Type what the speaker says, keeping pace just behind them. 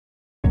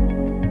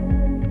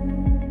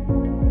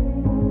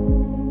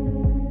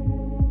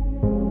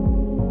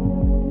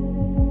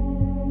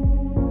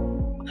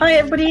Hi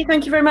everybody,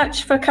 thank you very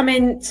much for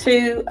coming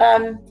to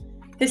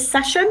this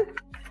session,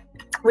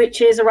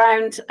 which is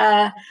around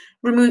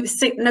no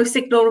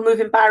signal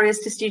removing barriers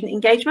to student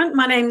engagement.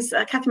 My name's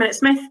Cathy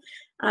Minett-Smith.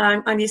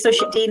 I'm the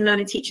Associate Dean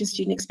Learning, Teaching,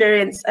 Student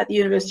Experience at the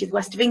University of the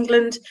West of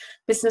England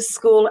Business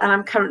School, and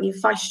I'm currently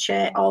Vice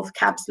Chair of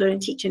CAB's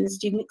Learning, Teaching and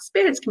Student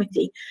Experience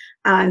Committee.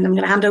 And I'm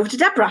going to hand over to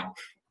Debra.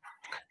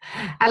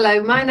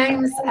 Hello, my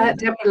name's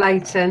Debra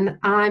Leighton.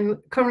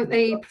 I'm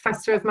currently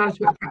Professor of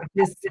Management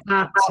Practice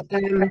at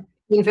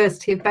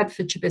University of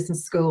Bedfordshire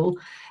Business School,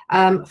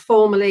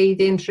 formerly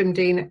the Interim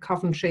Dean at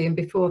Coventry, and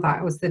before that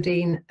I was the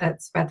Dean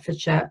at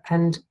Bedfordshire,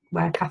 and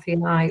where Cathy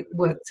and I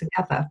worked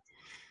together.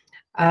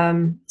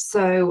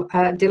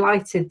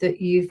 Delighted that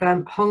you've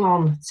hung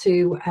on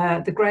to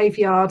the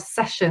graveyard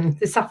session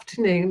this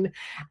afternoon,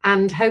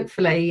 and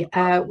hopefully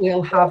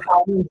we'll have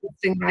an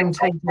interesting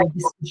roundtable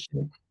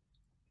discussion.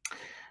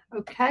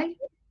 Okay,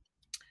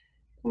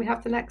 can we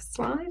have the next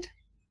slide?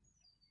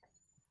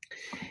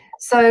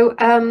 So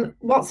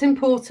what's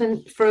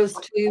important for us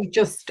to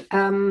just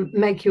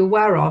make you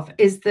aware of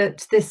is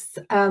that this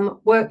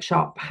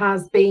workshop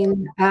has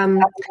been,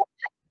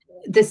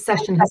 this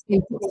session has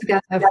been put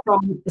together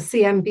from the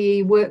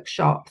CMBE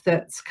workshop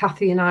that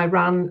Cathy and I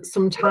ran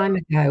some time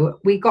ago.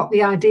 We got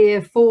the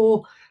idea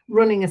for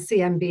running a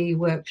CMBE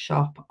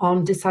workshop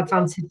on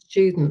disadvantaged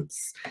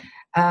students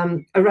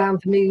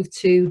around the move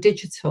to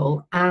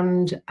digital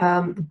and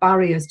the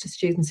barriers to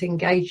student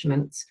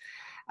engagement.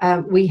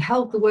 We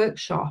held the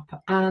workshop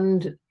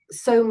and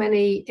so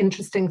many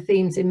interesting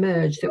themes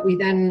emerged that we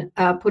then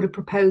put a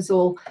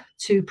proposal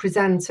to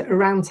present a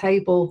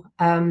roundtable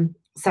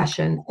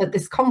session at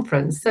this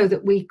conference so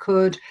that we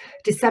could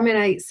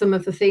disseminate some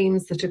of the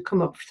themes that had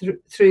come up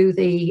through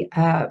the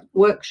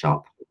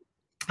workshop,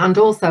 and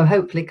also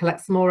hopefully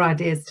collect some more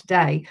ideas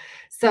today.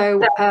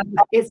 So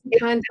it's a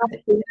kind of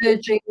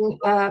emerging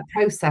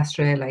process,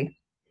 really.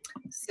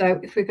 So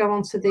if we go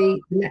on to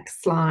the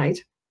next slide,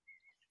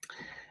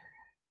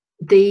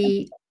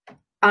 the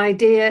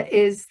idea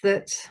is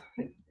that,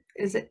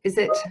 is it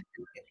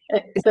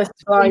the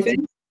slides?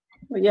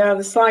 Yeah,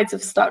 the slides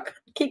have stuck.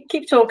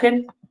 Keep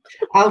talking.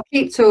 I'll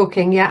keep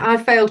talking. Yeah, I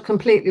failed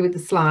completely with the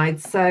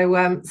slides,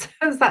 so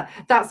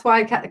that's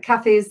why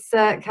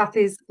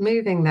Cathy's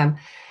moving them.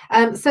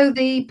 So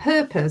the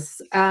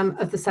purpose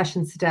of the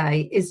session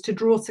today is to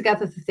draw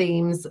together the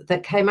themes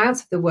that came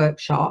out of the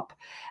workshop,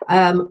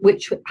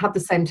 which had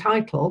the same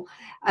title,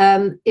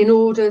 in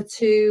order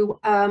to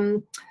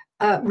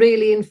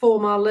really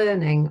inform our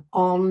learning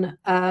on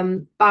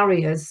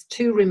barriers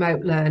to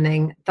remote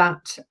learning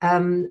that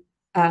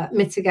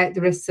mitigate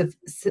the risks of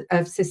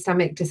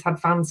systemic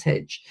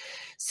disadvantage.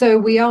 So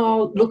we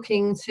are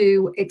looking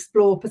to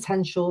explore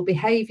potential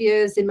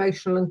behaviours,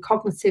 emotional and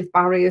cognitive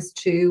barriers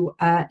to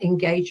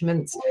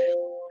engagement,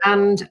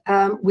 and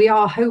we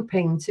are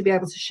hoping to be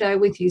able to share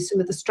with you some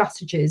of the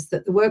strategies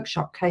that the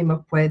workshop came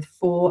up with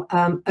for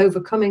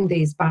overcoming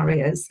these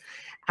barriers,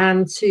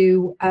 and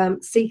to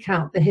seek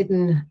out the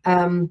hidden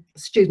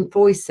student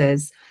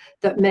voices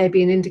that may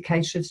be an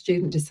indicator of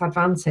student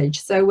disadvantage.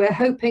 So we're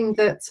hoping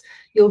that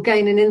you'll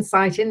gain an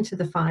insight into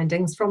the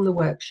findings from the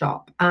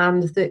workshop,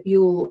 and that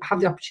you'll have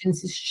the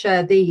opportunity to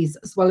share these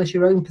as well as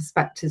your own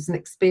perspectives and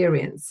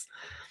experience.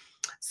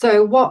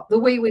 So the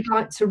way we'd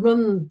like to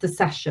run the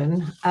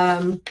session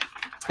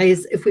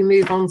is, if we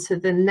move on to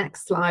the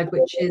next slide,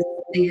 which is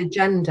the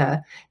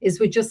agenda,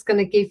 is we're just going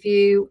to give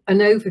you an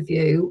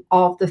overview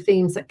of the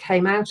themes that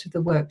came out of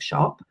the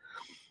workshop.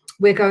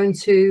 We're going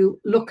to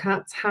look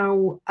at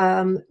how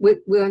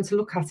we're going to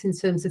look at in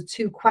terms of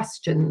two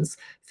questions.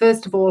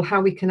 First of all, how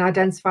we can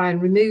identify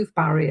and remove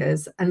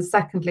barriers, and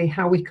secondly,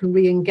 how we can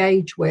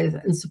re-engage with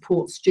and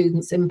support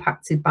students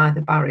impacted by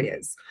the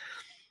barriers.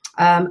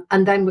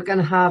 And then we're going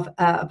to have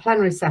a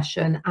plenary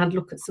session and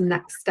look at some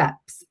next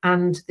steps,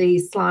 and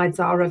these slides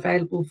are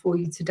available for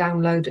you to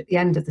download at the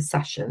end of the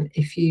session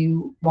if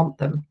you want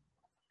them.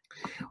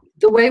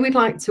 The way we'd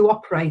like to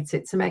operate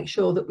it to make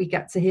sure that we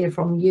get to hear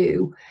from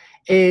you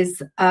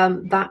is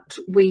that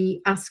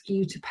we ask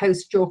you to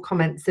post your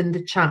comments in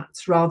the chat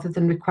rather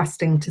than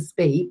requesting to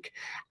speak,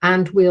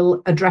 and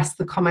we'll address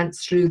the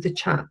comments through the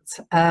chat.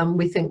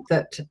 We think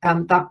that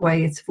that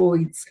way it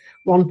avoids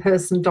one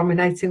person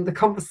dominating the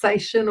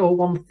conversation or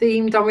one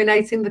theme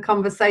dominating the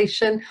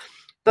conversation.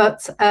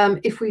 But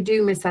if we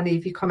do miss any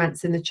of your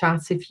comments in the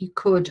chat, if you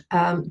could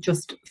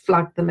just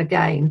flag them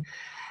again.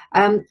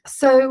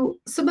 So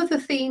some of the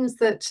themes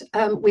that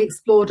we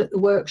explored at the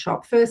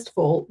workshop: first of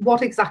all,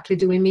 what exactly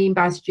do we mean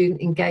by student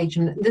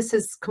engagement? This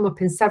has come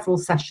up in several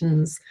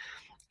sessions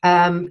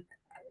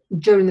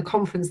during the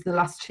conference in the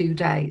last 2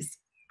 days.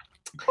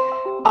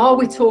 Are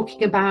we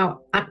talking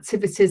about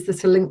activities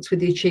that are linked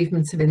with the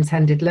achievement of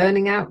intended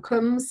learning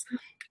outcomes?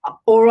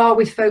 Or are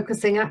we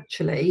focusing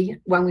actually,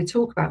 when we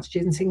talk about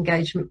student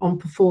engagement, on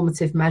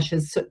performative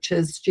measures such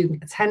as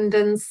student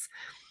attendance,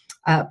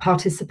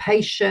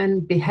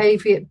 participation,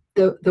 behaviour,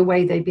 the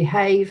way they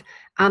behave,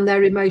 and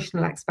their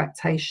emotional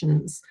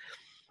expectations?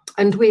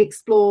 And we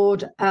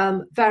explored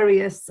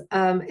various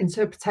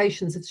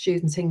interpretations of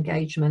student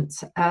engagement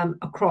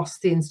across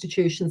the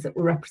institutions that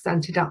were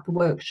represented at the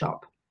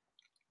workshop.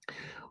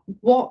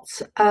 What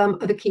are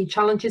the key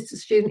challenges to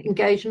student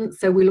engagement?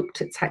 So we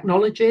looked at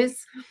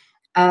technologies.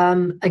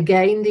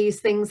 Again, these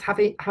things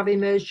have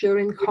emerged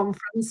during the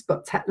conference,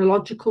 but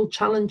technological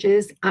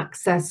challenges,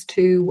 access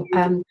to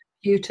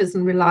computers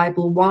and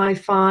reliable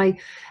Wi-Fi,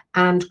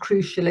 and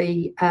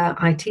crucially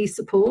IT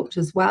support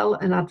as well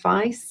and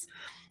advice.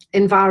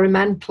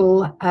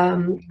 Environmental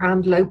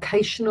and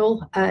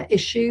locational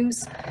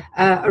issues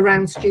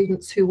around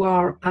students who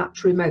are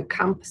at remote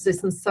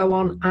campuses and so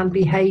on, and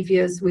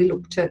behaviours. We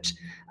looked at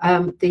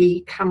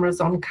the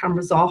cameras on,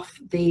 cameras off,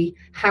 the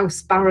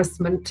house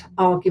embarrassment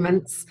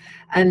arguments,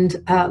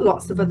 and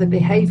lots of other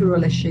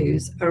behavioural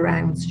issues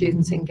around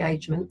student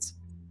engagement.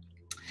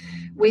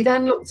 We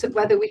then looked at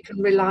whether we can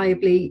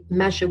reliably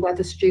measure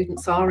whether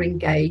students are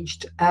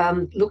engaged,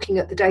 looking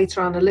at the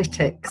data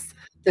analytics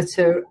that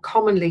are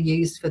commonly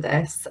used for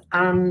this,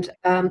 and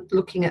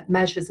looking at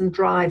measures and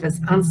drivers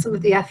and some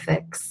of the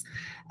ethics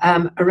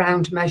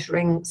around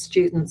measuring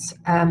students'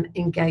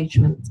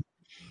 engagement.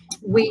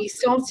 We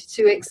started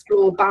to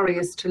explore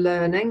barriers to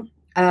learning,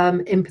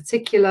 in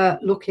particular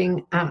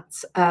looking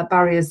at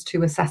barriers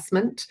to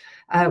assessment,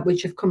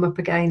 which have come up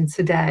again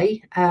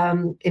today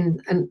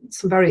in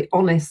some very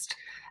honest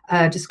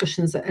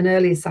discussions at an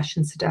earlier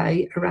session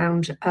today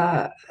around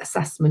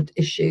assessment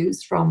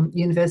issues from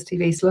University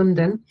of East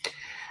London.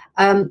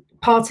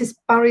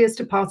 Barriers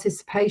to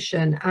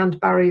participation and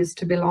barriers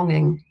to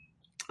belonging,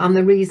 and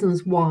the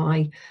reasons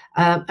why.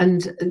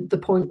 And the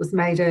point was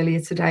made earlier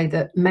today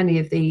that many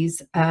of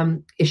these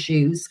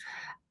issues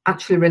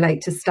actually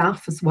relate to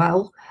staff as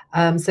well.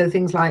 So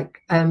things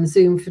like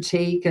Zoom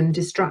fatigue and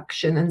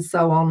distraction and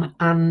so on,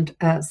 and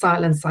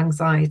silence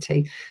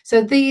anxiety.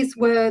 So these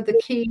were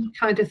the key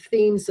kind of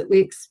themes that we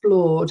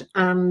explored,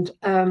 and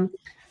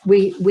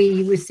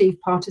we received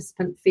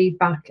participant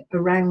feedback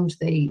around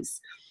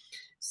these.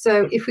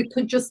 So if we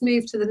could just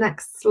move to the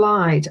next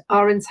slide,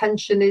 our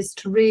intention is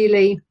to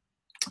really,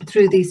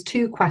 through these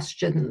two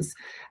questions,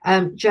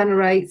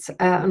 generate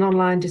an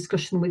online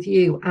discussion with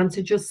you, and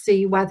to just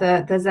see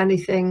whether there's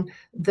anything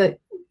that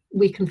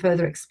we can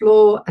further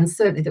explore, and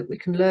certainly that we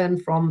can learn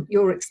from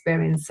your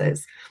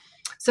experiences.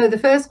 So the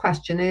first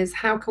question is,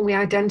 how can we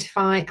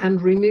identify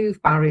and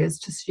remove barriers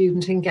to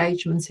student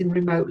engagement in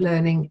remote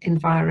learning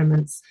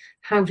environments?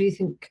 How do you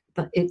think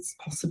that it's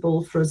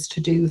possible for us to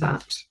do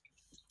that?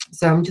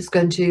 So I'm just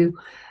going to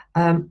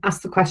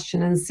ask the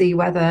question and see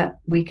whether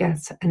we get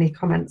any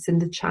comments in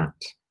the chat.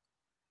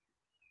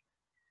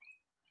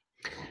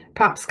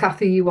 Perhaps,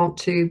 Cathy, you want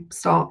to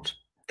start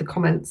the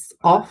comments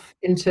off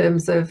in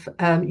terms of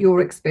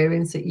your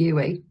experience at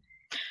UE.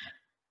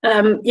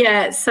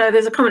 Yeah, so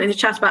there's a comment in the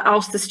chat about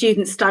ask the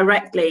students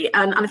directly,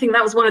 and I think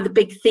that was one of the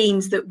big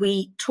themes that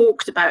we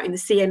talked about in the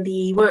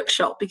CMBE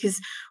workshop, because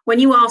when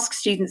you ask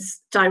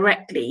students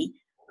directly,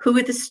 who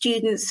are the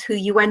students who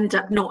you end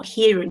up not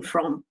hearing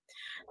from?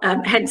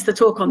 Hence the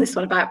talk on this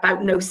one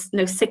about no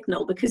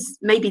signal, because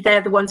maybe they're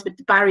the ones with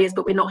the barriers,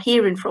 but we're not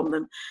hearing from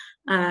them.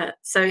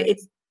 So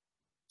it's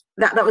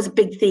that was a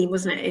big theme,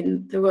 wasn't it,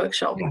 in the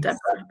workshop, yes,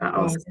 Deborah,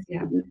 about asking.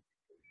 Yeah.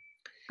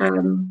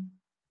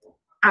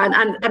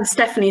 And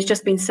Stephanie has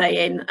just been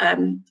saying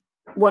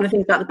one of the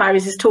things about the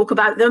barriers is talk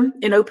about them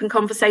in open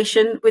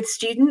conversation with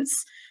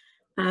students.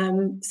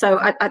 So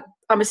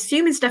I'm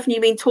assuming, Stephanie,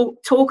 you mean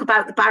talk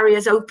about the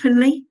barriers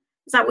openly?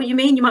 Is that what you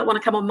mean? You might want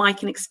to come on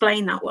mic and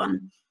explain that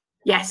one.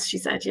 Yes, she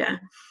said, yeah.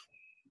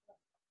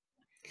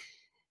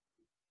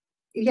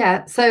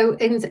 Yeah, so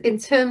in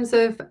terms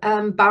of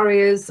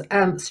barriers,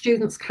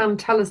 students can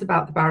tell us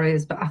about the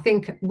barriers, but I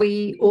think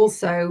we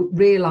also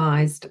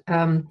realised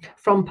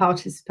from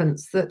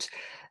participants that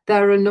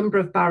there are a number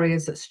of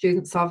barriers that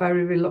students are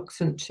very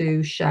reluctant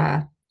to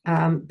share,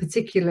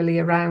 particularly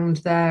around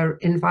their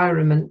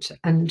environment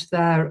and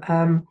their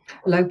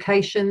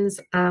locations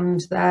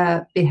and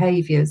their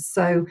behaviours.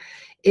 So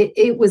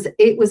it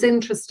was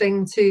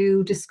interesting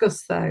to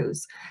discuss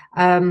those.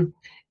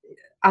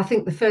 I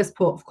think the first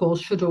port of call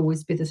should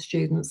always be the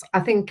students. I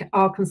think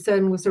our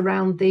concern was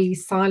around the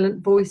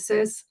silent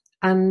voices,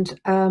 and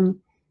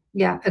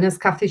yeah, and as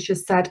Cathy's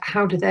just said,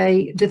 how do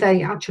they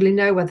actually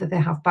know whether they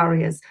have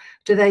barriers?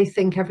 Do they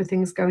think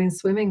everything's going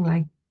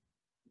swimmingly?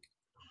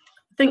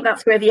 I think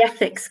that's where the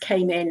ethics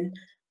came in,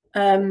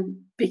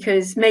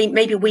 because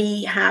maybe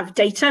we have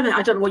data.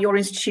 I don't know what your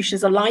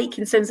institutions are like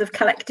in terms of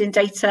collecting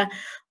data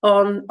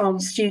on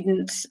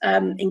student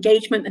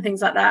engagement and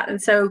things like that, and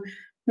so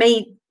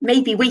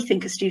maybe we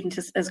think a student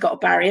has got a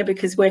barrier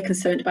because we're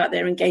concerned about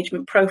their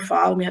engagement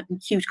profile. We had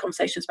huge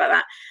conversations about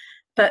that,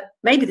 but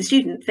maybe the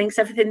student thinks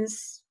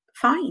everything's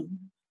fine.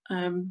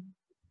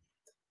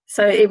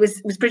 So it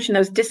was bridging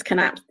those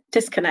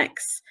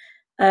disconnects.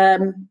 Yeah,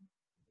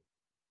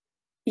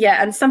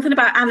 and something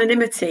about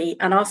anonymity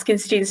and asking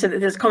students. So that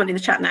there's a comment in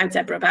the chat now,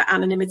 Deborah, about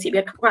anonymity. We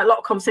had quite a lot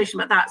of conversation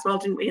about that as well,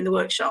 didn't we, in the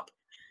workshop?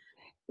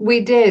 We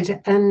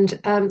did,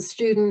 and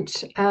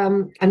student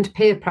and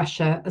peer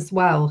pressure as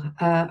well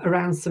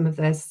around some of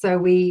this. So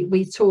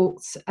we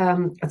talked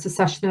at a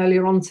session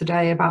earlier on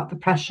today about the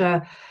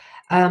pressure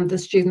the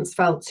students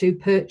felt to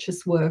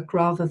purchase work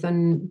rather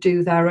than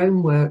do their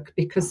own work,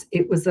 because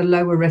it was a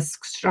lower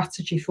risk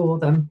strategy for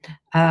them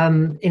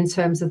in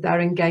terms of their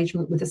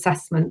engagement with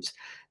assessment,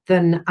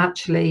 than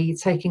actually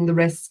taking the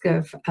risk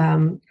of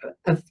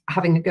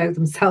having a go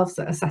themselves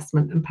at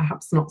assessment and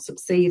perhaps not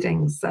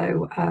succeeding.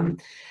 So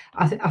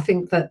I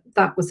think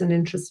that was an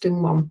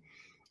interesting one.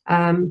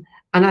 And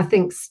I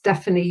think,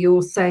 Stephanie,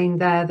 you're saying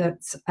there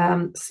that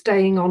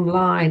staying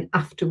online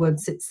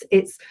afterwards,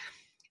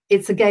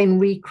 it's again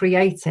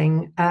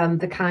recreating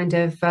the kind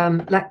of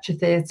lecture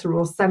theatre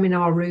or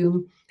seminar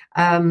room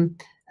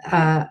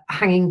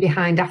hanging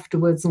behind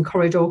afterwards, and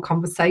corridor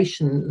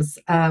conversations,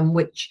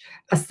 which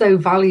are so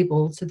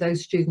valuable to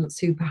those students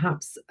who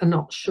perhaps are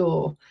not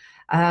sure.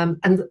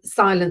 And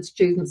silent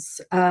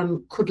students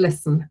could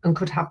listen and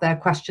could have their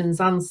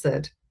questions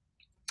answered.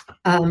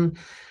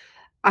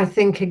 I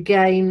think,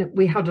 again,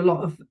 we had a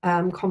lot of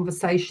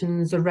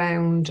conversations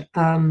around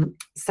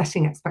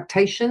setting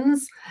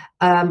expectations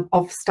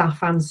of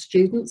staff and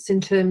students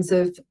in terms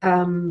of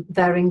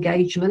their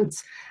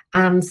engagement,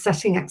 and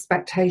setting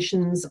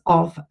expectations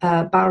of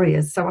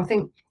barriers. So I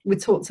think we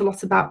talked a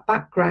lot about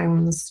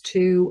backgrounds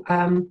to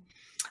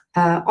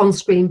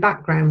on-screen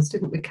backgrounds,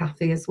 didn't we,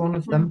 Cathy, as one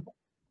of them.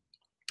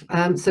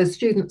 So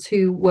students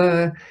who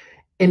were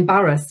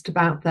embarrassed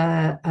about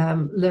their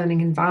learning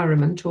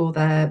environment or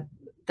their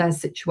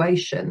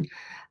situation.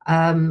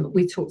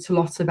 We talked a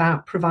lot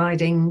about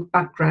providing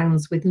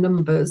backgrounds with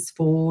numbers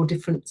for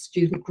different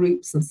student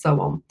groups and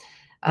so on,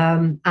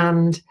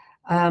 and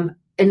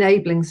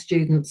enabling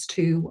students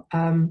to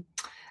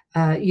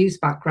use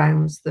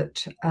backgrounds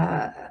that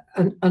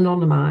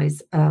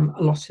anonymise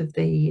a lot of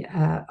the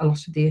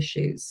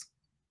issues.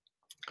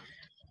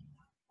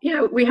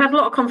 Yeah, we had a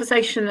lot of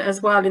conversation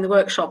as well in the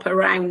workshop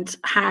around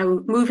how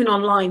moving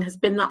online has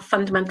been that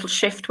fundamental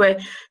shift, where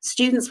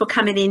students were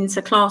coming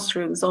into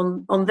classrooms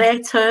on their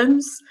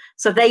terms.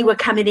 So they were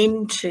coming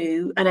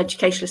into an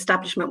educational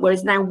establishment,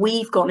 whereas now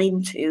we've gone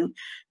into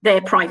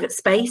their private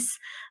space,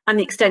 and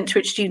the extent to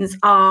which students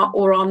are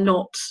or are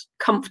not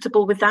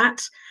comfortable with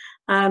that.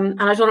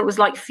 And I don't know what it was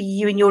like for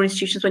you in your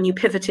institutions when you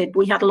pivoted.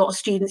 We had a lot of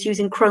students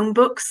using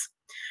Chromebooks.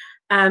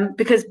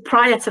 Because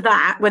prior to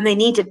that, when they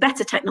needed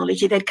better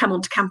technology, they'd come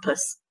onto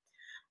campus.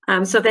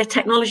 So their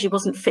technology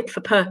wasn't fit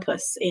for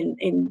purpose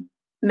in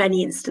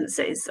many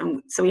instances.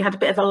 And so we had a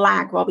bit of a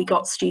lag while we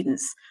got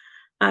students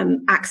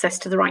access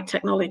to the right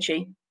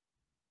technology.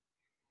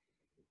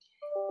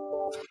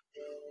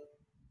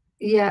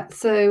 Yeah,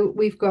 so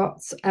we've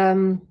got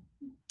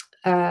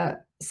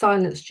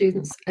silent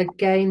students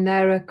again.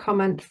 There, a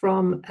comment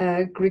from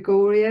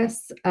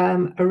Gregorius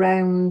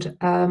around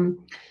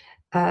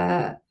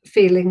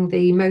feeling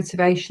the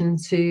motivation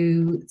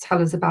to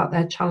tell us about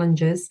their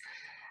challenges,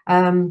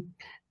 and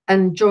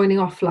joining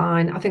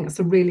offline. I think that's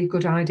a really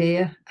good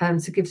idea,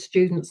 to give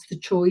students the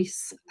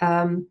choice.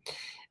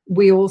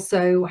 We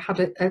also had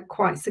a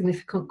quite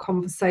significant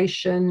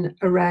conversation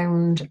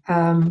around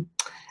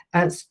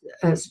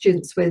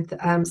students with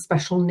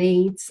special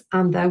needs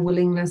and their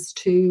willingness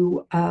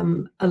to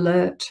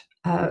alert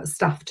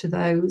staff to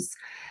those,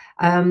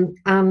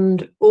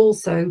 and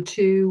also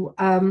to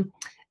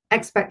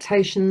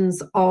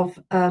expectations of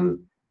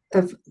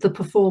the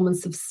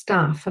performance of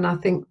staff. And I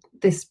think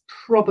this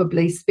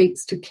probably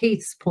speaks to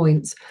Keith's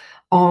point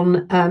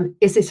on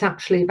is it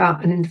actually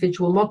about an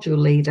individual module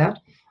leader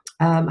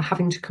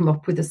having to come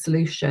up with a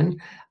solution,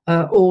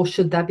 or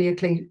should there be a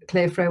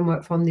clear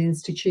framework from the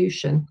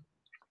institution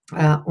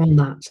on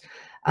that?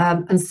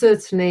 And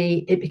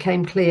certainly it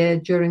became clear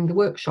during the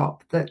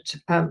workshop that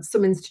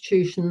some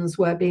institutions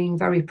were being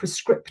very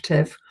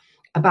prescriptive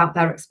about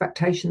their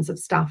expectations of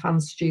staff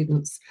and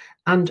students,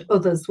 and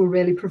others were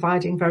really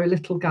providing very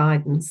little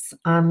guidance.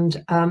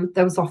 And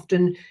there was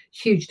often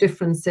huge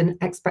difference in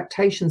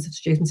expectations of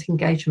student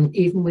engagement,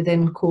 even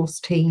within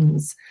course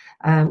teams,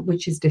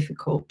 which is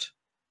difficult.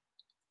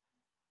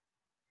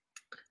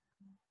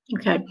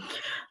 Okay.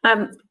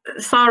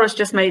 Sarah's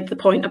just made the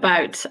point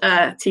about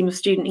a team of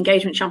student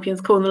engagement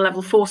champions calling the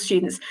level 4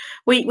 students.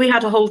 We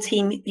had a whole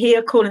team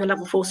here calling the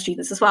level 4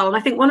 students as well. And I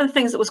think one of the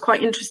things that was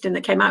quite interesting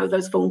that came out of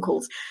those phone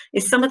calls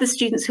is some of the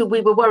students who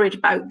we were worried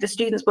about, the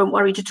students weren't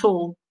worried at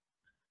all.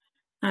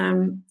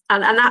 And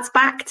that's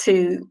back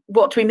to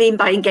what we mean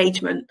by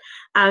engagement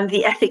and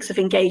the ethics of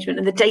engagement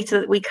and the data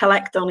that we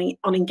collect on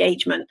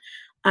engagement.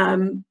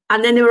 And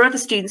then there were other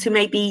students who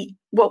maybe,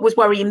 what was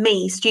worrying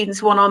me, students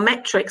who on our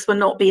metrics were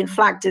not being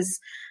flagged as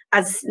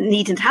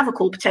needing to have a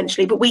call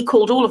potentially, but we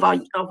called all of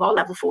our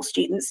level 4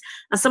 students,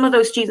 and some of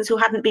those students who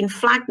hadn't been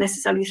flagged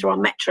necessarily through our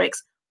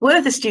metrics were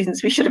the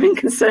students we should have been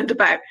concerned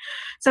about.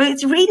 So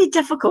it's really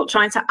difficult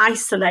trying to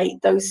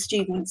isolate those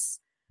students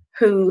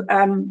who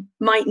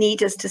might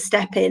need us to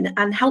step in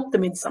and help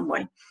them in some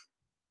way.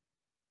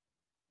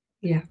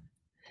 Yeah.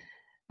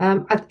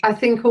 I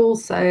think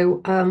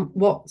also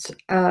what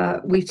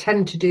we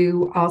tend to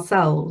do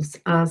ourselves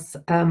as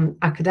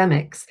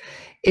academics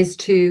is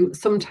to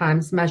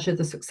sometimes measure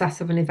the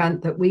success of an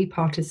event that we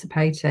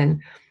participate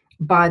in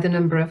by the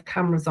number of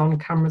cameras on,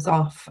 cameras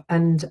off,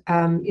 and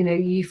you know,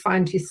 you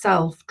find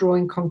yourself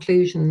drawing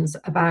conclusions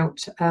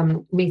about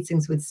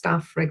meetings with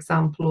staff, for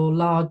example, or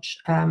large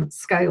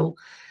scale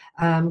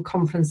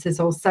conferences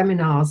or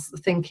seminars,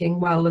 thinking,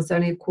 well, there's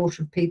only a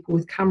quarter of people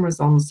with cameras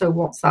on, so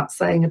what's that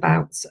saying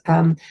about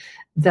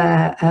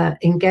their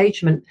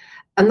engagement?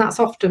 And that's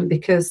often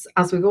because,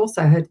 as we've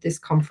also heard at this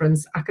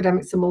conference,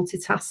 academics are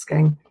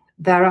multitasking.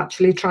 They're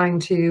actually trying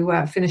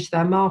to finish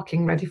their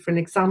marking ready for an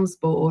exams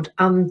board,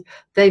 and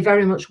they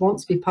very much want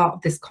to be part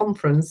of this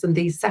conference and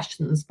these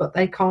sessions, but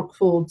they can't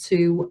afford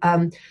to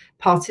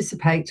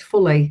participate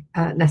fully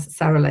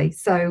necessarily.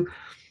 So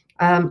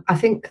I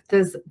think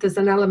there's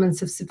an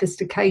element of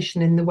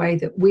sophistication in the way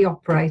that we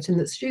operate and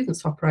that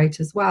students operate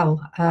as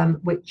well,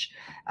 which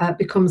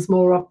becomes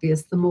more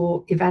obvious the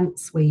more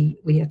events we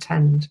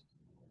attend.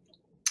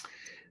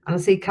 And I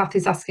see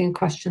Cathy's asking a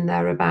question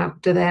there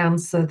about, do they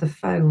answer the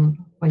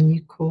phone when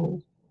you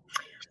call?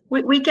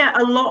 We get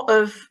a lot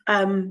of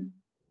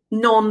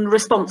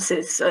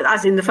non-responses,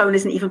 as in the phone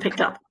isn't even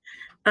picked up.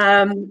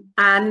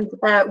 And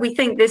we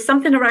think there's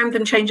something around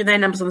them changing their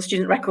numbers on the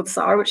student records,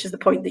 Sarah, which is the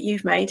point that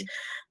you've made.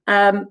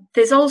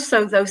 There's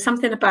also, though,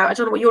 something about, I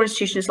don't know what your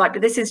institution is like,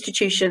 but this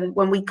institution,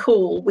 when we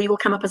call, we will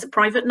come up as a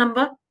private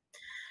number.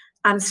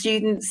 And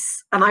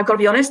students, and I've got to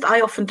be honest,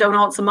 I often don't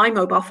answer my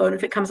mobile phone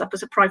if it comes up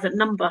as a private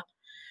number.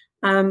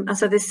 And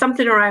so there's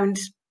something around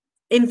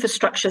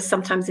infrastructure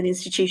sometimes in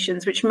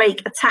institutions which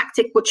make a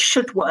tactic which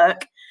should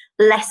work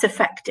less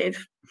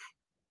effective.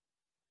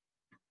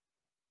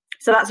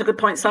 So that's a good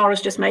point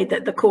Sarah's just made,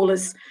 that the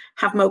callers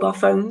have mobile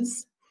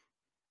phones.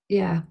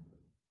 Yeah.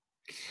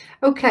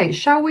 Okay,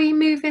 shall we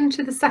move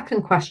into the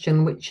second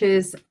question, which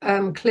is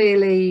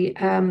clearly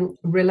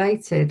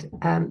related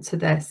to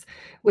this,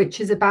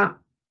 which is about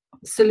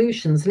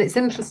solutions. And it's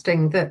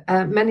interesting that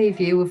many of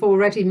you have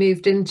already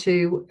moved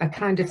into a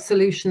kind of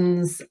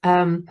solutions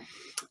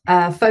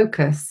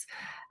focus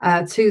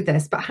to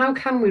this, but how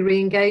can we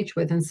re-engage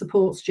with and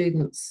support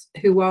students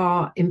who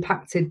are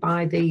impacted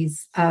by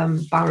these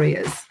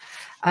barriers?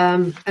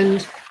 And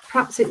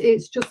perhaps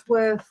it's just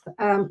worth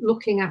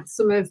looking at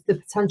some of the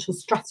potential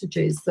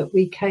strategies that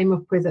we came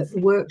up with at the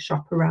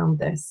workshop around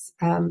this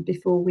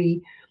before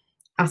we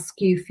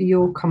ask you for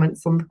your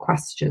comments on the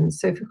question.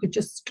 So if we could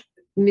just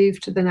move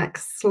to the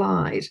next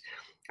slide.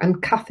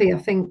 And Cathy, I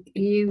think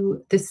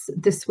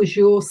this was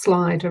your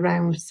slide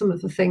around some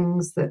of the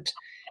things that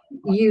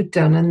you'd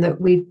done and that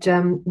we'd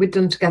done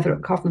together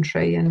at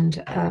Coventry and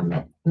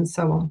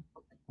so on.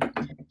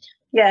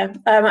 Yeah,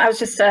 I was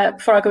just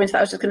before I go into that,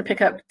 I was just going to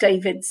pick up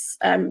David's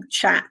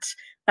chat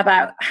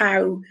about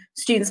how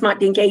students might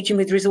be engaging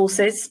with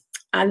resources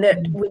and that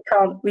we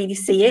can't really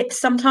see it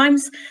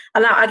sometimes.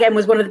 And that, again,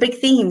 was one of the big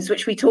themes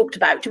which we talked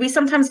about. Do we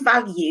sometimes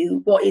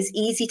value what is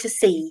easy to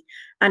see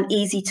and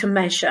easy to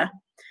measure?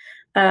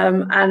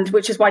 And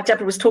which is why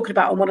Debra was talking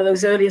about on one of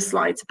those earlier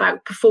slides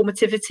about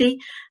performativity.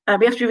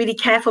 We have to be really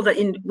careful that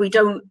we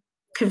don't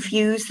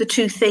confuse the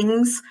two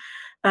things,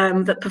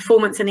 that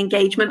performance and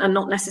engagement are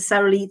not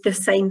necessarily the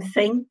same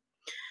thing.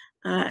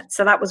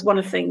 So that was one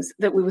of the things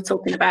that we were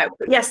talking about.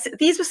 But yes,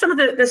 these were some of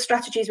the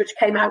strategies which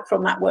came out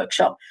from that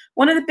workshop.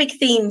 One of the big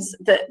themes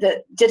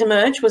that did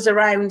emerge was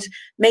around,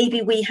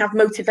 maybe we have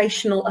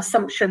motivational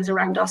assumptions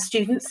around our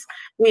students.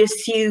 We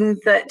assume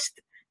that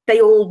they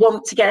all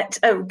want to get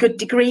a good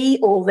degree,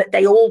 or that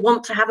they all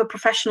want to have a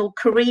professional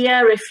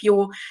career if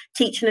you're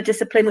teaching a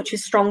discipline which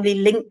is strongly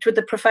linked with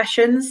the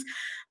professions.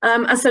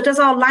 And so does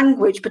our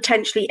language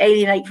potentially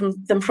alienate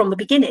them from the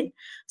beginning?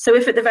 So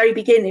if at the very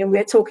beginning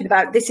we're talking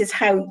about this is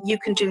how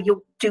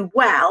you'll do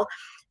well,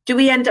 do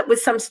we end up with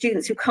some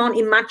students who can't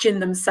imagine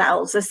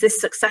themselves as this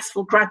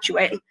successful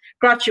graduate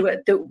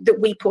that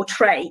we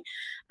portray?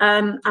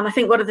 And I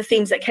think one of the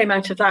themes that came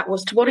out of that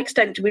was, to what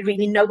extent do we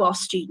really know our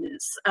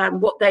students,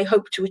 what they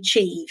hope to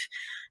achieve?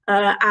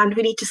 And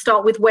we need to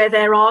start with where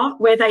they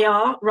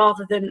are,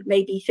 rather than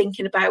maybe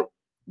thinking about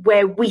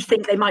where we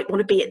think they might want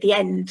to be at the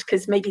end,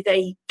 because maybe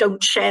they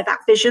don't share that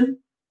vision.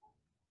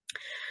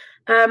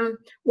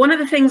 One of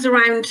the things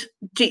around,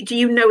 do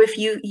you know if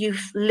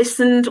you've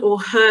listened or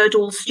heard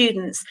all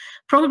students?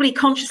 Probably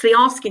consciously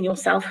asking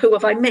yourself, who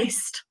have I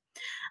missed?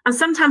 And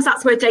sometimes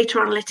that's where data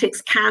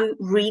analytics can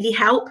really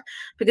help,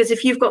 because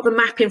if you've got the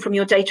mapping from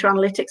your data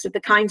analytics of the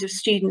kinds of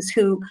students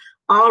who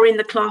are in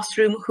the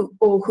classroom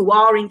who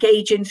are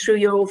engaging through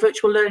your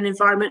virtual learning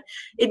environment,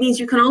 it means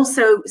you can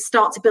also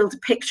start to build a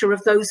picture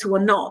of those who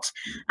are not.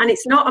 And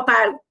it's not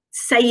about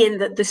saying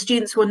that the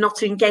students who are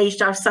not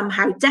engaged are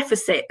somehow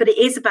deficit, but it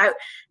is about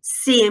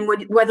seeing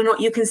whether or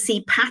not you can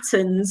see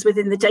patterns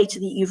within the data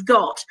that you've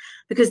got,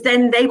 because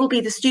then they will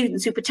be the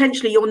students who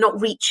potentially you're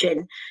not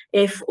reaching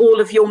if all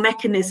of your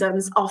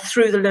mechanisms are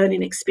through the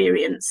learning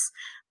experience,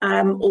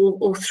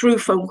 or through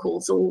phone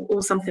calls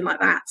or something like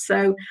that.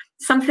 So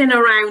something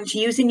around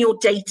using your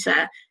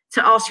data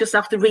to ask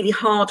yourself the really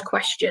hard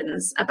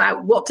questions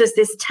about what does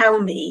this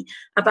tell me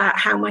about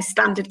how my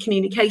standard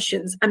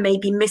communications are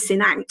maybe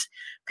missing out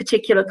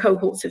particular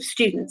cohorts of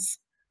students.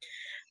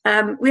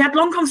 We had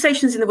long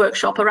conversations in the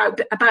workshop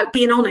about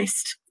being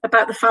honest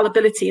about the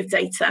fallibility of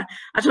data.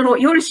 I don't know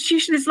what your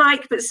institution is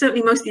like, but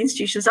certainly most of the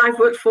institutions I've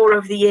worked for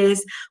over the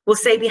years will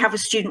say we have a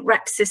student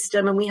rep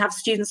system and we have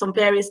students on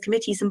various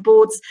committees and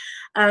boards,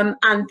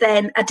 and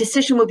then a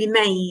decision will be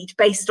made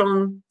based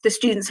on the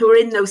students who are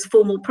in those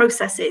formal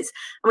processes.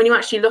 And when you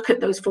actually look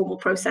at those formal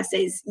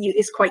processes,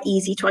 it's quite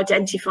easy to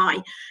identify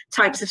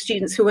types of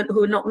students who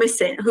are not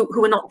missing,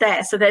 who are not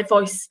there, so their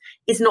voice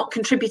is not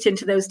contributing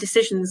to those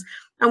decisions.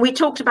 And we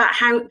talked about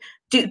how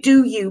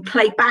do you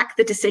play back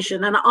the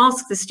decision and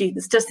ask the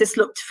students, does this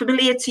look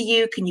familiar to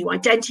you? Can you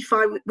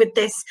identify with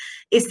this?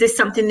 Is this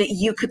something that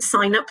you could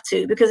sign up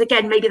to? Because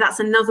again, maybe that's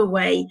another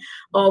way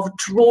of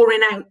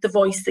drawing out the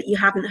voice that you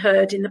haven't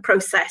heard in the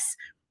process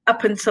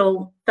up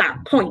until that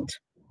point.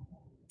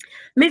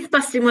 Myth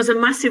busting was a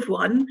massive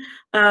one,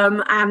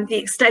 and the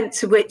extent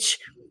to which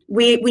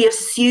we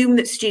assume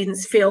that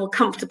students feel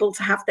comfortable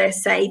to have their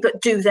say,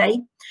 but do they?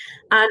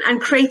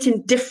 And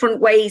creating different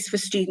ways for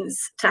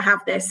students to have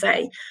their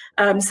say,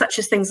 such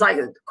as things like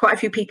quite a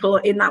few people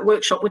in that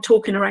workshop were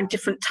talking around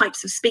different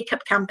types of speak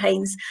up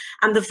campaigns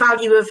and the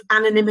value of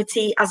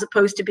anonymity as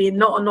opposed to being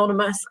not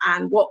anonymous,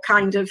 and what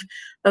kind of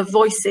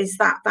voices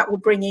that will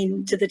bring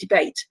into the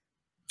debate.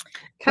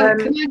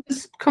 Can I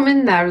just come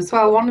in there as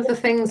well? One of the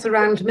things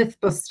around myth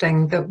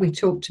busting that we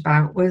talked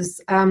about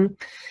was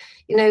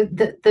you know,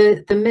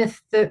 the myth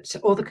that,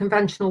 or the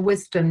conventional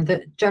wisdom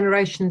that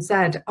Generation Z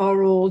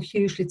are all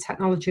hugely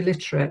technology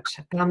literate,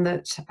 and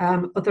that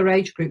other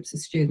age groups of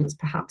students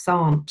perhaps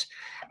aren't.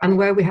 And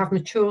where we have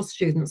mature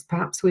students,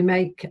 perhaps we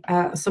make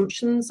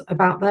assumptions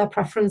about their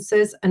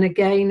preferences, and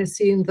again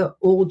assume that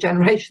all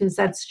Generation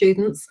Z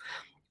students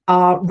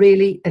are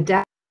really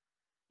adept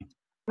at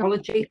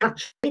technology.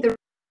 Actually, there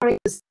are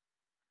areas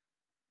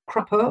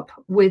crop up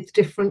with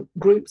different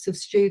groups of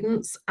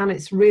students, and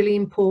it's really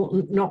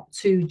important not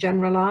to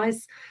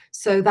generalize.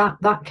 So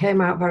that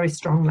came out very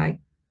strongly.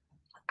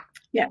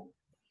 Yeah.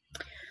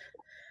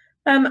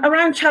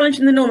 Around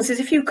challenging the norms, there's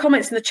a few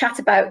comments in the chat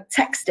about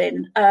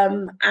texting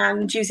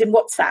and using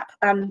WhatsApp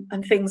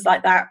and things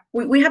like that.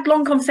 We had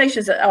long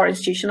conversations at our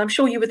institution, I'm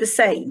sure you were the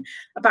same,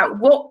 about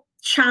what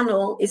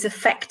channel is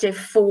effective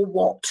for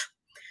what.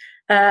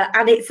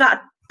 And it's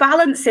that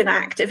balancing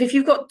act of, if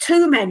you've got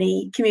too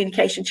many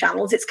communication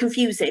channels, it's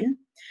confusing.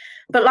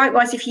 But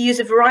likewise, if you use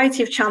a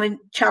variety of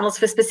channels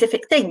for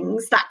specific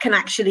things, that can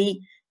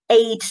actually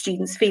aid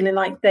students feeling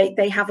like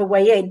they have a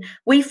way in.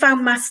 We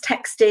found mass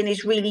texting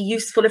is really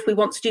useful if we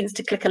want students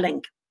to click a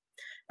link.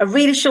 A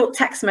really short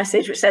text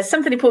message which says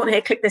something important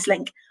here, click this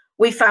link.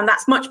 We found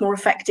that's much more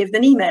effective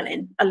than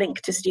emailing a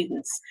link to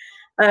students.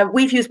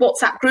 We've used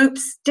WhatsApp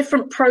groups.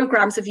 Different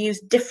programs have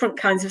used different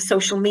kinds of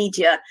social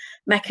media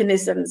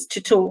mechanisms to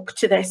talk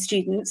to their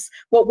students.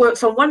 What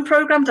works on one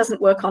program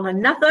doesn't work on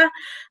another.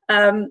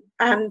 And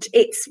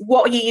it's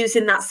what are you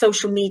using that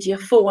social media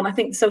for? And I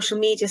think the social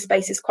media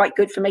space is quite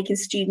good for making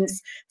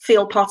students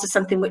feel part of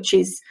something which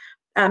is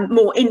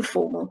more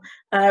informal,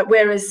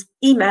 whereas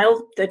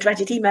email, the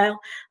dreaded email,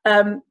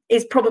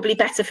 is probably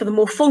better for the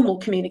more formal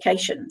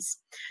communications.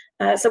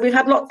 So we've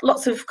had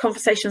lots of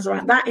conversations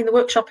around that in the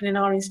workshop and in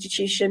our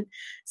institution.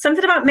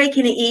 Something about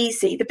making it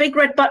easy. The big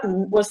red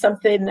button was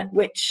something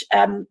which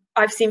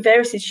I've seen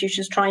various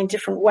institutions try in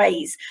different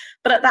ways.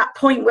 But at that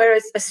point where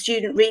a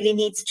student really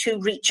needs to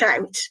reach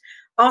out,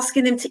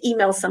 asking them to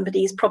email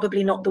somebody is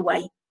probably not the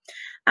way.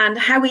 And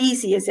how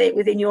easy is it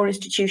within your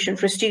institution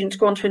for a student to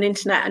go onto an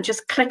internet and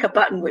just click a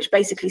button which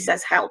basically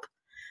says help?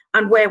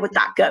 And where would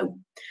that go?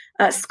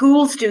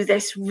 Schools do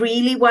this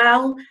really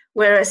well,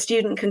 where a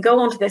student can go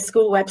onto their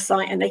school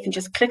website and they can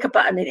just click a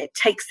button and it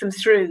takes them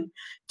through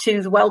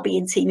to the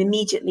wellbeing team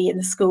immediately in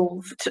the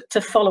school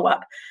to follow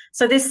up.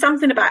 So there's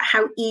something about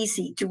how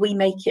easy do we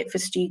make it for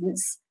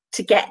students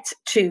to get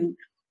to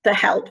the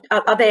help?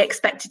 Are they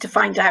expected to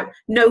find out,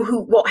 know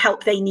what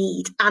help they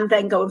need, and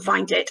then go and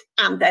find it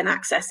and then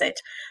access it?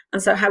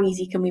 And so how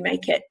easy can we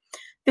make it?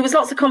 There was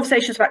lots of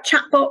conversations about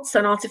chatbots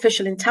and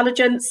artificial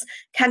intelligence.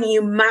 Can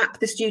you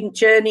map the student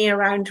journey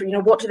around, you know,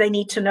 what do they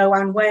need to know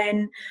and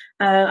when?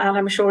 And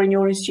I'm sure in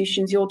your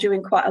institutions you're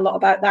doing quite a lot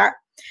about that.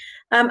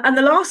 And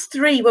the last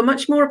three were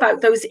much more about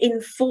those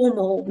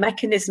informal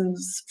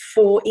mechanisms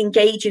for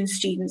engaging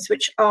students,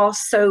 which are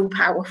so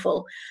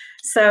powerful.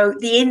 So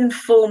the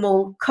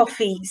informal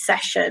coffee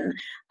session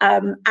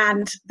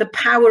and the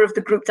power of the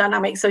group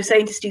dynamic. So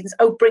saying to students,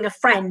 oh, bring a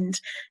friend.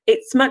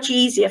 It's much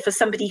easier for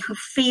somebody who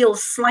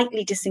feels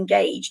slightly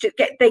disengaged.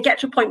 They get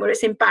to a point where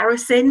it's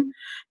embarrassing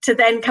to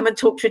then come and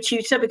talk to a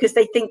tutor because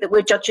they think that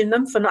we're judging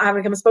them for not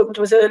having come and spoken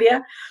to us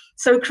earlier.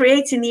 So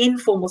creating the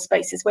informal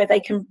spaces where they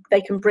can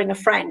bring a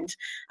friend.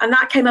 And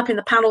that came up in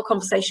the panel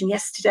conversation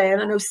yesterday.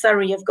 And I know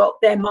Surrey have got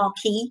their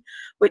marquee,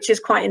 which is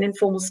quite an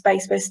informal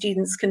space where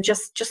students can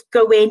just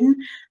go in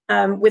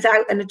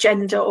without an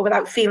agenda or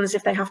without feeling as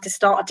if they have to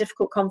start a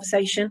difficult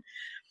conversation.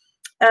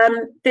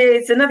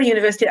 There's another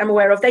university I'm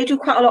aware of. They do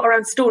quite a lot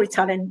around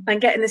storytelling and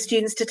getting the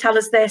students to tell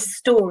us their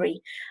story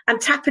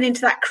and tapping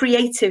into that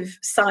creative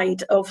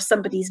side of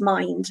somebody's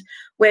mind,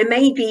 where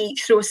maybe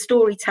through a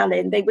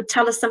storytelling they would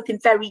tell us something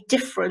very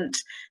different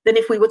than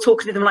if we were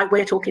talking to them like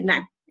we're talking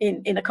now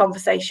in a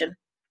conversation.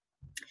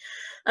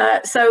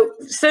 So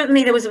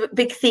certainly there was a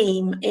big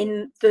theme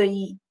in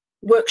the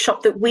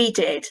workshop that we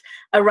did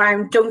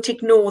around don't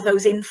ignore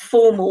those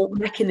informal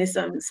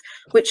mechanisms,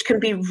 which can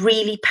be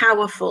really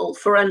powerful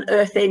for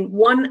unearthing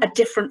a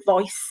different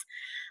voice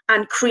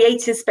and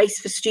creating space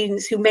for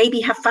students who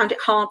maybe have found it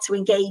hard to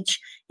engage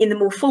in the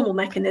more formal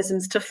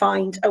mechanisms to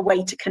find a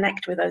way to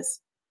connect with us.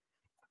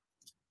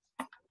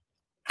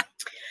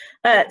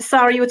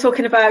 Sarah, you were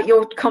talking about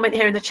your comment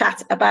here in the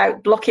chat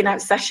about blocking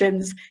out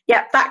sessions.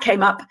 Yeah, that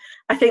came up.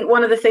 I think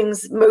one of the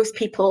things most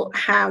people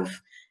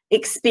have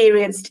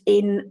experienced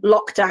in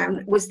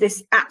lockdown was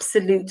this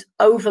absolute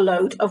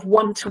overload of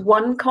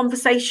one-to-one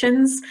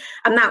conversations,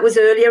 and that was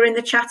earlier in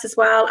the chat as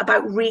well,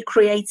 about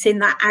recreating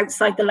that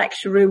outside the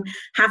lecture room,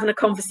 having a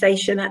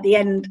conversation at the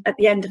end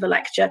of a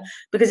lecture,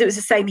 because it was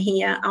the same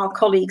here. Our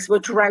colleagues were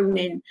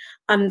drowning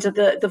under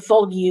the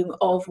volume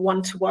of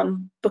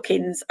one-to-one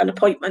bookings and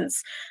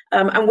appointments,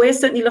 and we're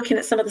certainly looking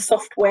at some of the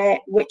software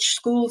which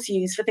schools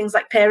use for things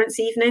like parents'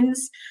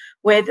 evenings,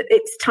 where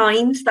it's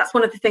timed. That's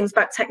one of the things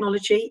about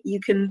technology. You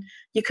can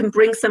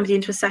bring somebody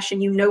into a session,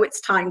 you know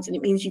it's timed, and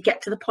it means you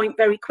get to the point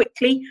very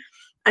quickly.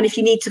 And if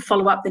you need to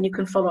follow up, then you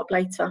can follow up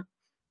later.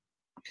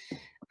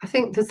 I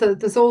think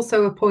there's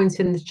also a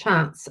point in the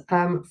chat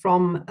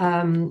from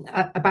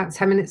about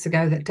 10 minutes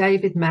ago that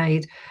David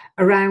made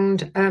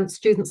around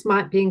students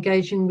might be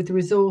engaging with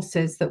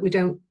resources that we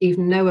don't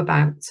even know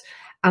about.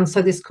 And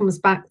so this comes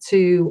back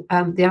to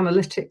the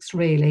analytics,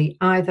 really,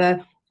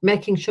 either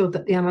making sure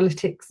that the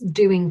analytics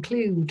do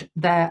include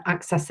their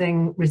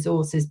accessing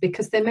resources,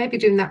 because they may be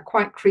doing that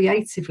quite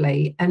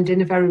creatively and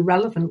in a very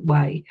relevant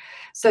way.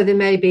 So they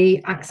may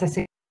be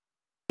accessing,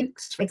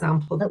 for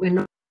example, that we're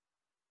not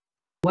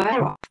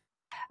aware of.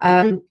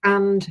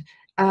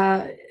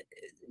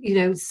 You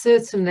know,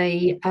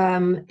 certainly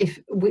if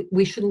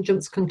we shouldn't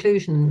jump to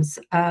conclusions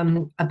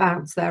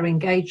about their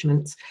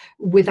engagement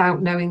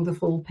without knowing the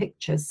full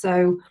picture.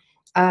 So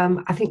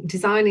I think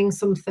designing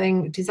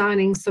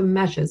some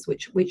measures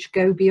which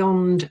go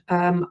beyond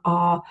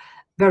our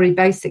very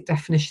basic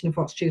definition of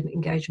what student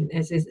engagement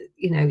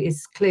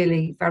is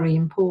clearly very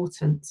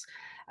important.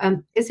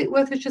 Is it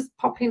worth us just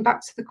popping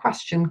back to the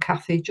question,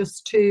 Cathy,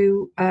 just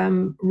to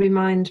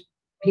remind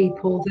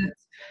people that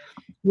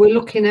we're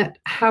looking at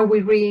how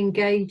we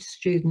re-engage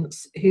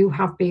students who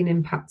have been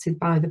impacted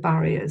by the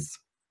barriers.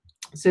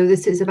 So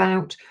this is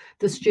about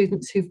the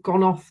students who've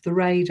gone off the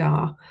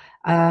radar,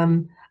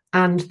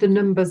 and the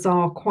numbers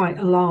are quite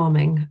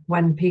alarming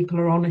when people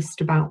are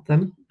honest about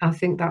them. I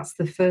think that's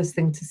the first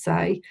thing to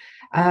say.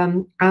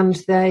 And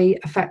they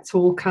affect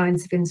all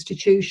kinds of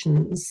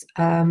institutions,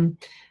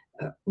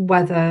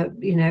 whether,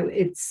 you know,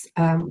 it's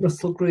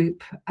Russell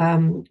Group,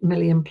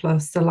 Million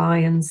Plus,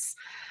 Alliance,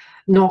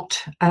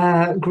 not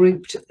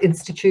grouped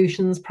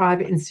institutions,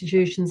 private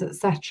institutions,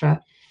 etc.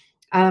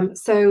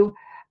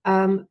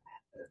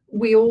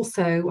 We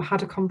also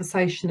had a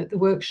conversation at the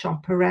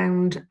workshop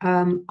around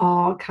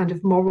our kind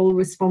of moral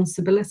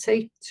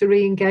responsibility to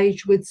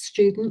re-engage with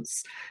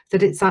students,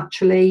 that it's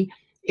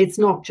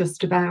not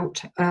just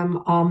about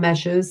our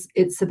measures,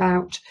 it's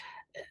about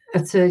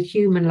at a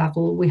human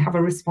level, we have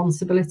a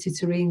responsibility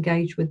to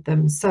re-engage with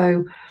them.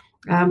 So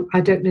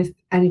I don't know if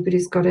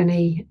anybody's got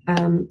any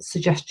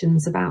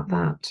suggestions about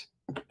that.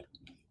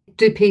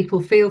 Do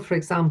people feel, for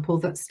example,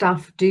 that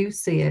staff do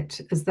see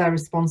it as their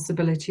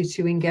responsibility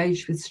to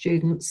engage with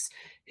students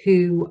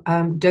who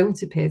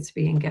don't appear to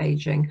be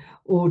engaging?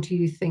 Or do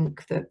you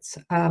think that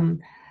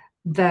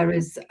there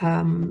is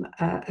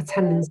a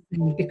tendency,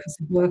 because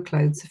of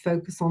workload, to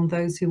focus on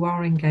those who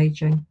are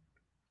engaging?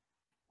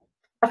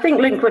 I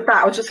think linked with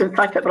that, I was just going to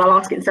type it, but I'll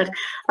ask it instead.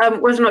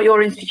 Whether or not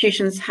your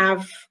institutions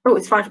have, oh,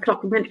 it's 5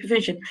 o'clock, we're meant to be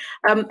finishing,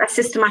 a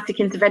systematic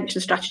intervention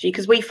strategy,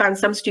 because we found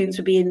some students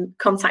were being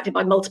contacted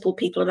by multiple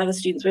people and other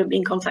students weren't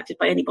being contacted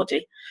by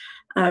anybody.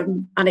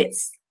 And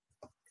is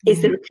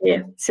there a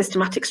clear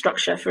systematic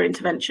structure for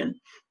intervention?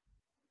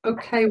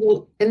 Okay,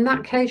 well, in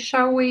that case,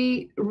 shall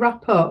we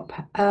wrap up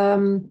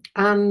and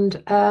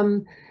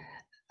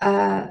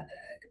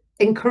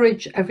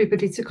encourage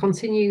everybody to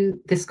continue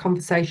this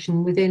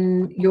conversation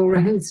within your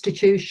own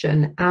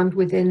institution and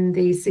within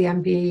the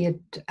CMBE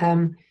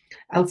and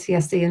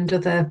LTSE and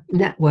other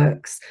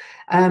networks.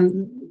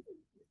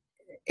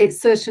 It's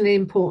certainly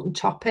an important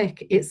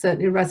topic. It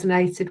certainly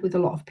resonated with a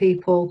lot of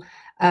people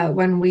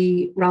when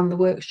we ran the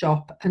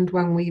workshop and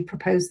when we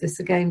proposed this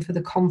again for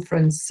the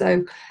conference.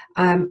 So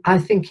I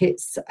think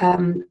it's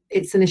an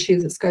issue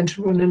that's going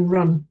to run and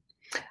run.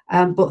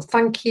 But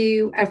thank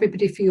you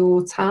everybody for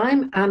your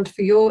time and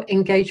for your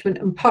engagement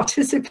and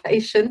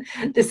participation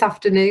this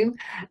afternoon.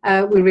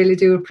 We really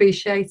do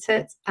appreciate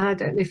it. I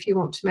don't know if you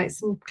want to make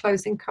some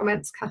closing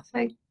comments,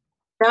 Cathy.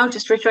 No,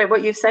 just reiterate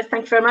what you've said.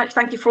 Thank you very much.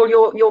 Thank you for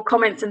all your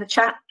comments in the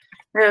chat.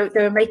 They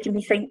were making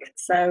me think.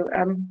 So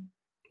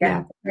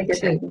Yeah, me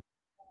too.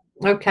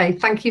 Okay,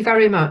 thank you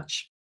very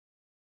much.